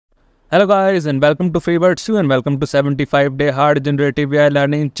Hello guys and welcome to Freebirds2 and welcome to 75-day Hard Generative AI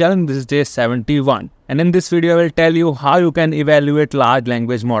Learning Challenge. This is day 71. And in this video, I will tell you how you can evaluate large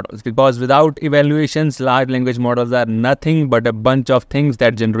language models, because without evaluations, large language models are nothing but a bunch of things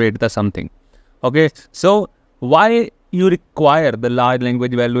that generate the something. Okay, so why you require the large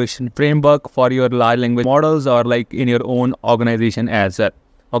language evaluation framework for your large language models or like in your own organization as well.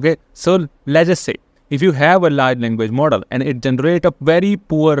 Okay, so let's just say if you have a large language model and it generates a very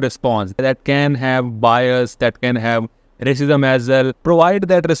poor response that can have bias, that can have racism as well, provide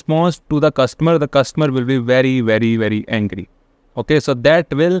that response to the customer will be very angry. Okay, so that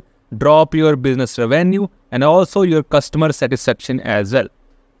will drop your business revenue and also your customer satisfaction as well.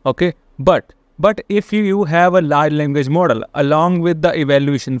 Okay, but if you have a large language model along with the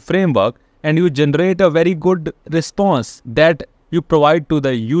evaluation framework and you generate a very good response that you provide to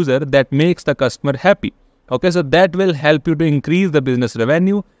the user that makes the customer happy. Okay, so that will help you to increase the business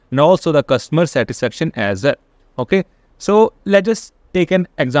revenue and also the customer satisfaction as well. Okay, so let's just take an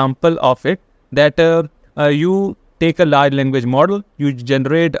example of it that you take a large language model, you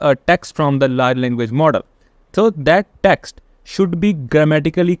generate a text from the large language model. So that text should be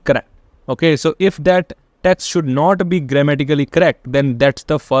grammatically correct. Okay, so if that text should not be grammatically correct, then that's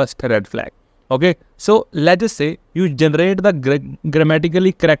the first red flag. Okay, so let's just say you generate the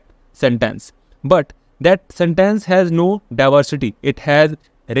grammatically correct sentence, but that sentence has no diversity. It has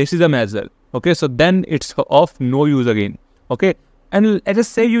racism as well. Okay, so then it's of no use again. Okay, and let's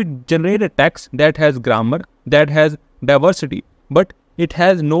just say you generate a text that has grammar, that has diversity, but it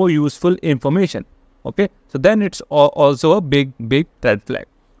has no useful information. Okay, so then it's also a big red flag.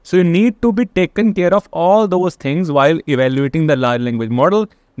 So you need to be taken care of all those things while evaluating the large language model,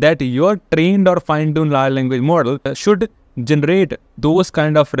 that your trained or fine-tuned large language model should generate those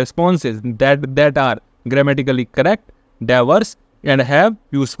kind of responses that are grammatically correct, diverse, and have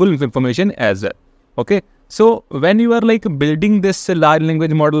useful information as well. Okay, so when you are like building this large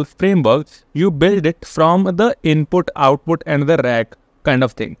language model framework, you build it from the input, output, and the rack kind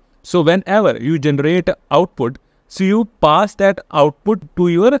of thing. So whenever you generate output, so you pass that output to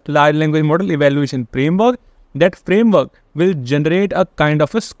your large language model evaluation framework. That framework will generate a kind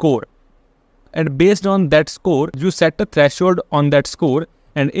of a score, and based on that score you set a threshold on that score,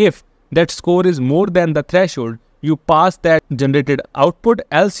 and if that score is more than the threshold, you pass that generated output,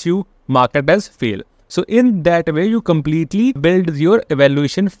 else you mark it as fail. So in that way you completely build your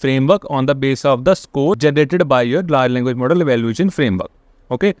evaluation framework on the basis of the score generated by your large language model evaluation framework.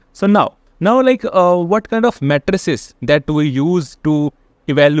 Okay, so now like what kind of matrices that we use to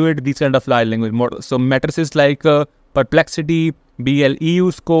evaluate these kind of large language models? So matrices like perplexity,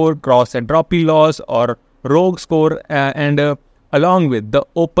 BLEU score, cross entropy loss, or rogue score, and along with the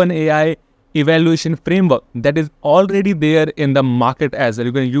OpenAI evaluation framework that is already there in the market as well.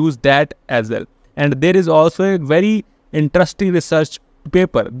 You can use that as well. And there is also a very interesting research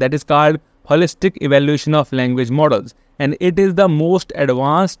paper that is called Holistic Evaluation of Language Models, and it is the most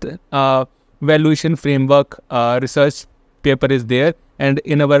advanced evaluation framework research paper is there. And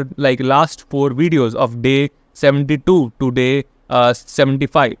in our like last 4 videos of day 72 to day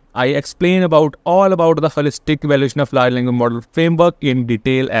 75, I explain all about the holistic evaluation of large language model framework in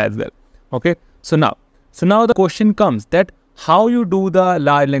detail as well. Okay, so now the question comes that how you do the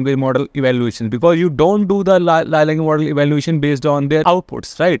large language model evaluation, because you don't do the large language model evaluation based on their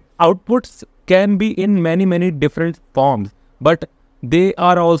outputs, right? Outputs can be in many different forms, but they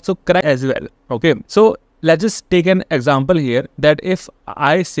are also correct as well. Okay, so let's just take an example here that if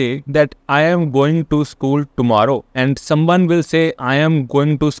I say that I am going to school tomorrow and someone will say I am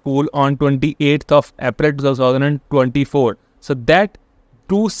going to school on 28th of April 2024. So that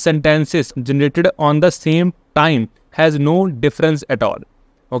 2 sentences generated on the same time has no difference at all.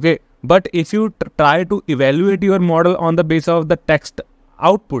 Okay, but if you try to evaluate your model on the basis of the text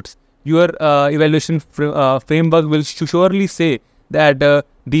outputs, your evaluation framework will surely say that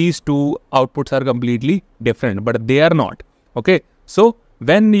these 2 outputs are completely different, but they are not. Okay, so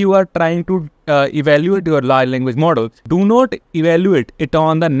when you are trying to evaluate your large language model, do not evaluate it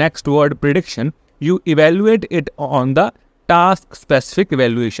on the next word prediction. You evaluate it on the task specific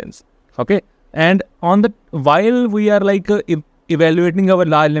evaluations. Okay, and on the while we are like evaluating our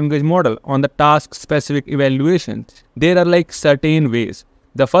large language model on the task specific evaluation, there are like certain ways.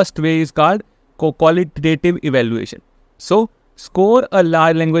 The first way is called qualitative evaluation. So score a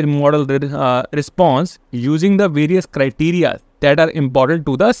large language model response using the various criteria that are important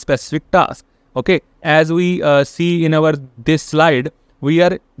to the specific task. Okay, as we see in this slide, we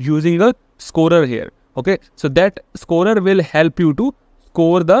are using a scorer here. Okay, so that scorer will help you to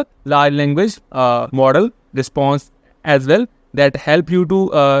score the large language model response as well that help you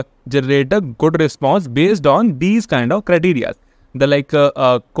to generate a good response based on these kind of criteria,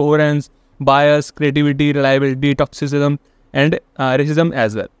 the coherence, bias, creativity, reliability, toxicism, and racism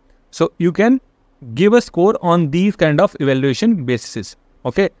as well. So you can give a score on these kind of evaluation basis.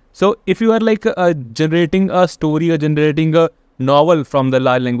 Okay, so if you are generating a story or generating a novel from the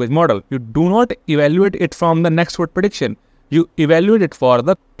large language model, you do not evaluate it from the next word prediction. You evaluate it for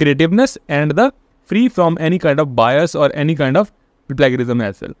the creativeness and the free from any kind of bias or any kind of plagiarism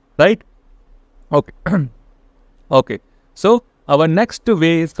as well, right? Okay. Okay, so our next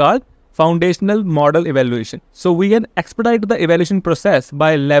way is called foundational model evaluation. So we can expedite the evaluation process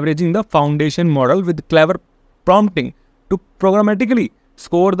by leveraging the foundation model with clever prompting to programmatically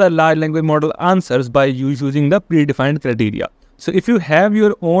score the large language model answers by using the predefined criteria. So if you have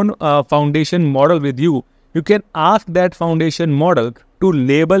your own foundation model with you, you can ask that foundation model to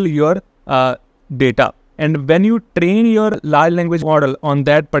label your data. And when you train your large language model on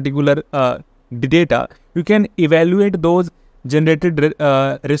that particular data, you can evaluate those generated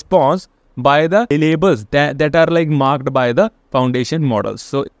response by the labels that are like marked by the foundation models.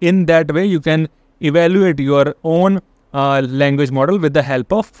 So in that way, you can evaluate your own language model with the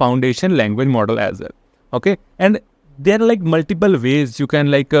help of foundation language model as well. Okay, and there are like multiple ways you can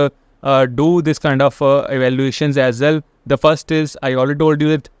do this kind of evaluations as well. The first is, I already told you,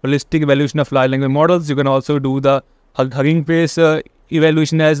 that holistic evaluation of large language models. You can also do the Hugging Face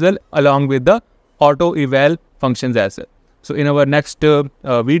evaluation as well, along with the auto-eval functions as well. So in our next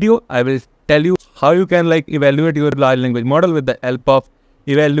video, I will tell you how you can evaluate your large language model with the help of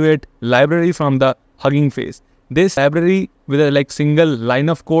evaluate library from the Hugging Face. This library with a single line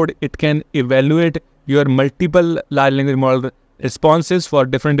of code, it can evaluate your multiple large language model responses for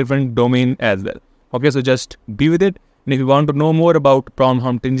different domain as well. Okay, so just be with it. And if you want to know more about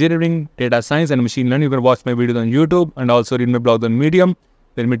prompt engineering, data science, and machine learning, you can watch my videos on YouTube and also read my blog on Medium.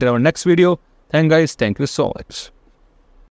 We'll meet in our next video. Thank you guys. Thank you so much.